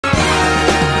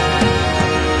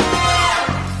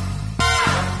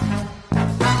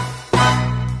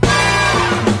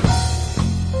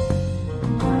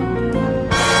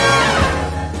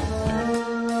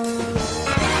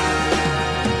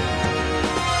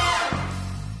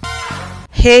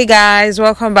Hey guys,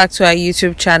 welcome back to our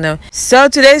YouTube channel. So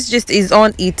today's gist is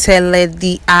on Itele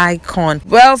the icon.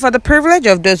 Well, for the privilege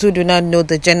of those who do not know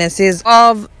the genesis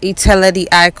of Itele the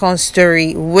icon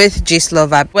story with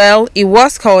Gistlover, well, it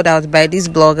was called out by this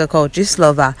blogger called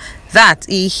Gistlover that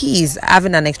he is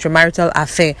having an extramarital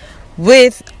affair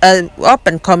with an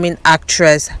up-and-coming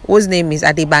actress whose name is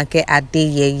Adebanke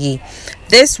Adeyeye.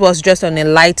 This was just on a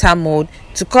lighter mode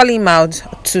to call him out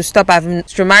to stop having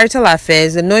extramarital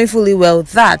affairs, knowing fully well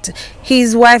that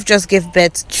his wife just gave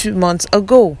birth 2 months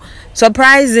ago.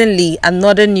 Surprisingly,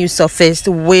 another news surfaced,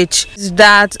 which is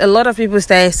that a lot of people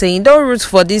started saying, don't root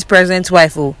for this present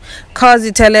wife, because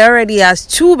Itele already has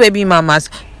 2 baby mamas.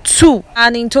 2,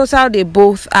 and in total they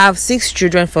both have 6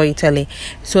 children for Itele.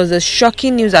 So it was a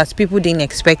shocking news that people didn't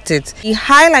expect it. The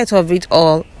highlight of it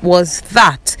all was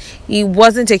that he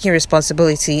wasn't taking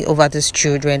responsibility over these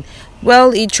children.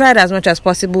 Well, he tried as much as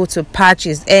possible to patch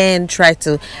his end, try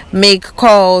to make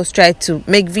calls, try to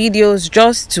make videos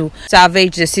just to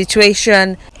salvage the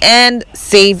situation and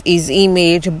save his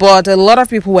image. But a lot of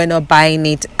people were not buying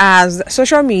it, as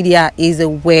social media is a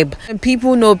web and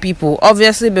people know people.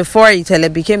 Obviously, before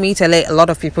Itele became Itele, a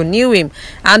lot of people knew him,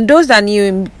 and those that knew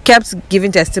him kept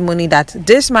giving testimony that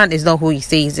this man is not who he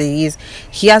says he is.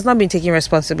 He has not been taking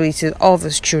responsibility of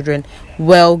his children.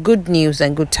 Well, good news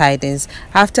and good tidings.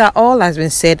 After all has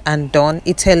been said and done,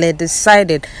 Itele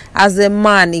decided as a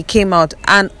man, he came out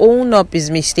and owned up his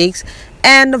mistakes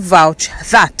and vouched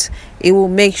that he will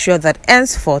make sure that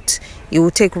henceforth he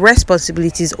will take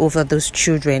responsibilities over those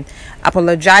children,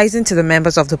 apologizing to the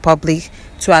members of the public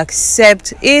to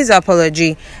accept his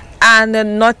apology and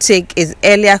not take his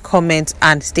earlier comments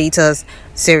and status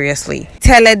seriously.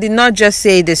 Itele did not just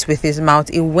say this with his mouth.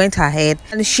 He went ahead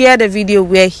and shared a video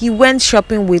where he went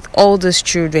shopping with all those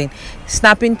children,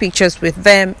 snapping pictures with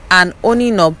them and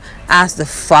owning up as the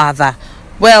father.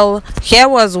 Well, here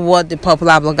was what the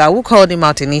popular blogger who called him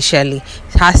out initially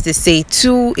has to say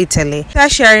to Itele. After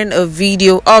sharing a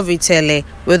video of Itele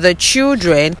with the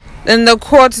children, in the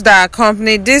quotes that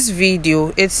accompanied this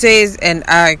video, it says, and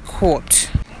I quote,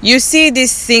 "You see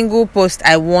this single post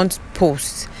I won't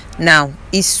post. Now,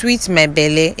 it's sweet my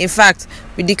belly. In fact,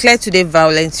 we declared today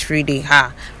Violence Free Day.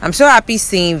 I'm so happy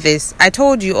seeing this. I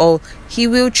told you all, he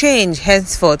will change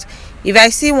henceforth. If I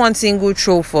see one single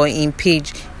troll for him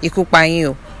page,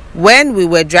 you. When we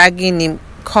were dragging him,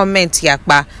 comment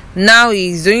yakba. Now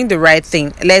he's doing the right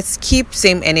thing. Let's keep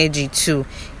same energy too.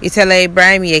 Itele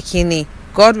Ibrahim Yekini,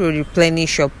 God will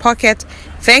replenish your pocket.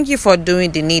 Thank you for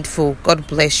doing the needful. God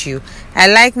bless you. I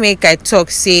like make I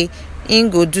talk, say,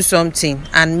 go do something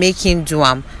and make him do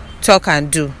talk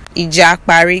and do.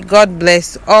 Ijakpari, God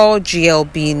bless all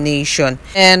GLB nation."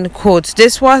 End quote.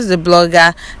 This was the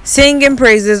blogger singing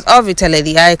praises of Itele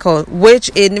the icon, which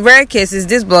in rare cases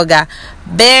this blogger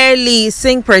barely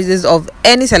sing praises of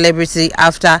any celebrity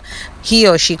after he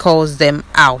or she calls them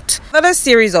out. Another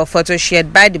series of photos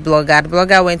shared by the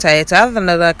blogger went ahead to have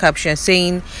another caption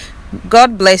saying,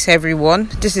 "God bless everyone.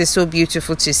 This is so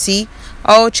beautiful to see.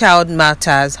 All child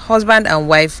matters. Husband and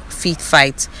wife fit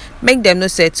fight. Make them no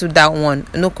settle that one.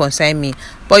 No concern me.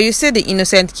 But you see the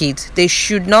innocent kids, they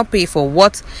should not pay for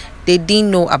what they didn't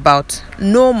know about.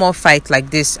 No more fight like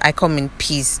this. I come in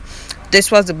peace." This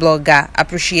was the blogger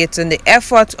appreciating the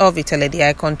effort of Itele the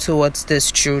icon towards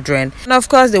these children. And of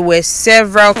course, there were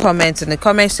several comments in the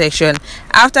comment section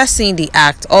after seeing the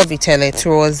act of Itele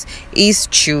towards his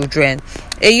children.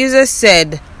 A user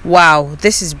said, "Wow,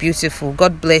 this is beautiful.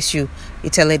 God bless you,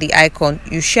 Itele the icon.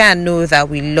 You shall know that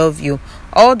we love you.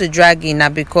 All the dragging are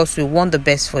because we want the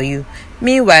best for you.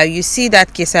 Meanwhile, you see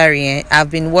that Kesari, I've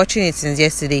been watching it since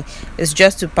yesterday. It's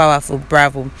just too powerful.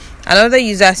 Bravo." Another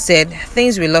user said,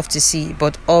 "Things we love to see,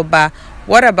 but Oba,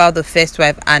 what about the first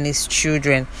wife and his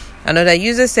children?" Another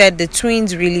user said, "The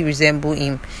twins really resemble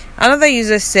him." Another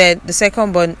user said, "The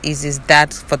second born is his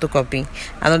dad's photocopy."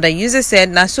 Another user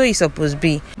said, "Na so it's supposed to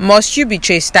be. Must you be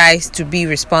chastised to be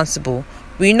responsible?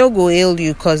 We no go hail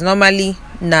you cause normally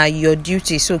na your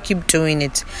duty, so keep doing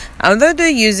it." Another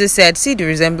user said, "See the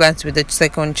resemblance with the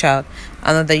second child."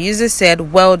 Another user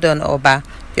said, "Well done, Oba.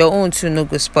 Your own too no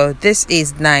go spoil. This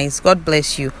is nice. God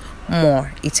bless you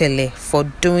more, Itele, for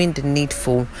doing the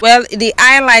needful." Well, the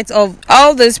highlight of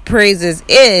all these praises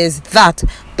is that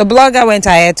the blogger went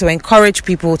ahead to encourage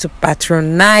people to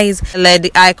patronize let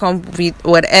the icon with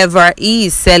whatever he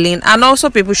is selling, and also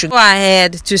people should go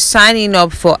ahead to signing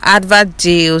up for advert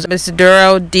deals,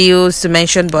 ministerial deals, to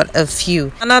mention but a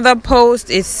few. Another post,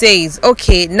 it says,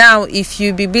 "Okay, now if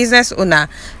you be business owner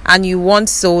and you want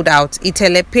sold out,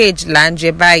 Itele page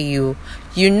lanje by you.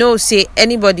 You know, say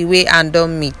anybody way and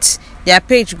don't meet their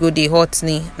page go the hot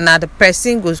ni. Now the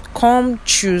person goes come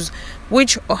choose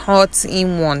which hot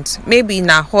him want. Maybe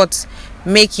na hot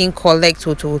making collect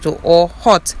or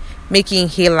hot making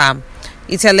hail am.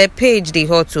 Itele page the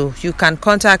hot o. You can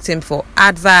contact him for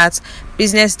adverts,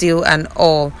 business deal and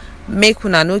all. Make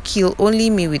una no kill only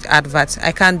me with adverts.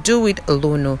 I can't do it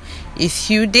alone. No. If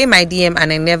you dey my DM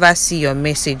and I never see your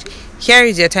message, here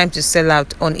is your time to sell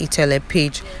out on Itele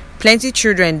page. Plenty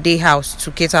children dey house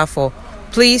to cater for.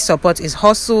 Please support his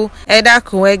hustle. Eda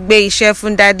kunwegbe ishe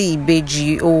fun daddy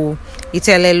Ibeji o.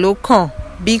 Itele lo kan.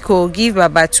 Biko give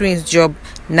Baba twins job.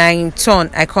 9 ton.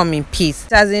 I come in peace.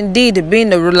 It has indeed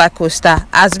been a roller coaster,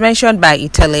 as mentioned by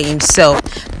Itele himself.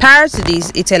 Prior to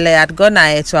this, Itele had gone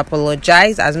ahead to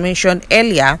apologize, as mentioned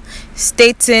earlier,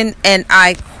 stating, and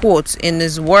I quote in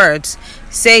his words,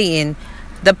 saying,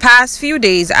 "The past few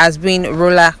days has been a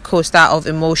roller coaster of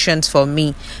emotions for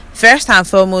me. First and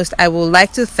foremost, I would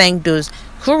like to thank those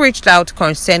who reached out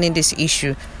concerning this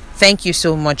issue. Thank you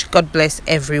so much. God bless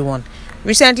everyone.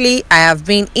 Recently, I have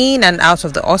been in and out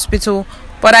of the hospital,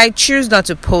 but I choose not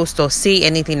to post or say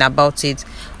anything about it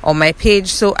on my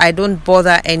page so I don't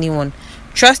bother anyone.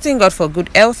 Trusting God for good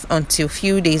health until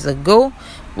few days ago,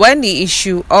 when the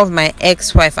issue of my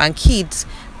ex-wife and kids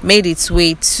made its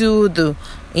way to the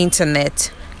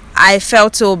internet. I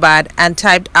felt so bad and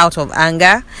typed out of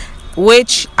anger,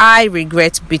 which I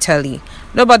regret bitterly.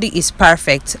 Nobody is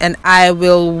perfect, and I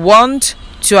will want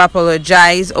to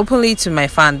apologize openly to my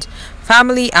fans,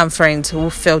 family and friends who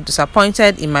felt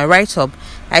disappointed in my write-up.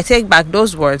 I take back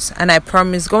those words and I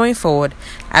promise going forward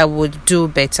I would do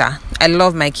better. I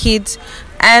love my kids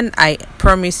and I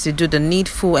promise to do the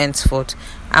needful henceforth.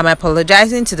 I'm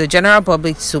apologizing to the general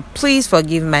public, so please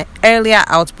forgive my earlier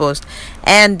outburst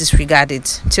and disregard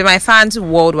it. To my fans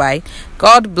worldwide,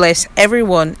 God bless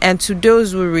everyone, and to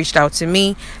those who reached out to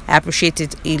me, I appreciate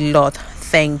it a lot.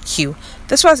 Thank you."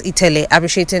 This was Itele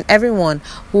appreciating everyone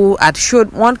who had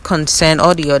showed one concern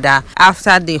or the other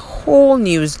after the whole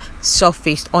news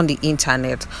surfaced on the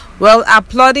internet. Well,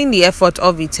 applauding the effort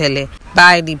of Itele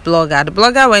by the blogger. The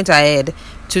blogger went ahead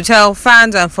to tell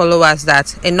fans and followers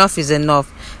that enough is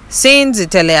enough, since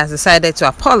Itele has decided to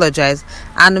apologize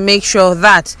and make sure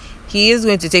that he is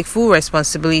going to take full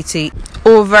responsibility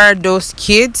over those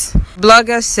kids.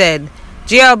 Blogger said,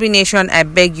 "GLB Nation, I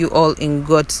beg you all in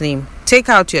God's name, take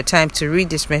out your time to read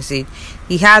this message.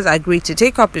 He has agreed to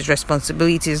take up his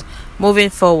responsibilities moving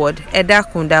forward. Eda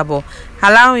Kundabo,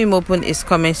 allow him open his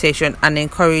comment section and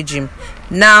encourage him.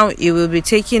 Now he will be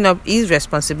taking up his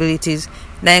responsibilities.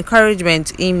 The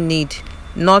encouragement him need,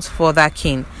 not further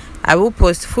kin. I will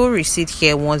post full receipt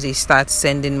here once he starts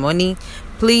sending money.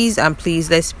 Please and please,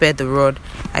 let's spare the rod.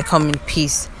 I come in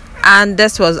peace." And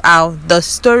this was how the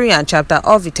story and chapter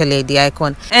of Itele the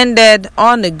Icon ended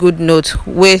on a good note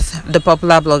with the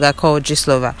popular blogger called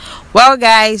Gislover. Well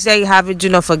guys, there you have it. Do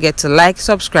not forget to like,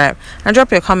 subscribe and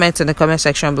drop your comments in the comment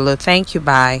section below. Thank you.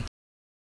 Bye.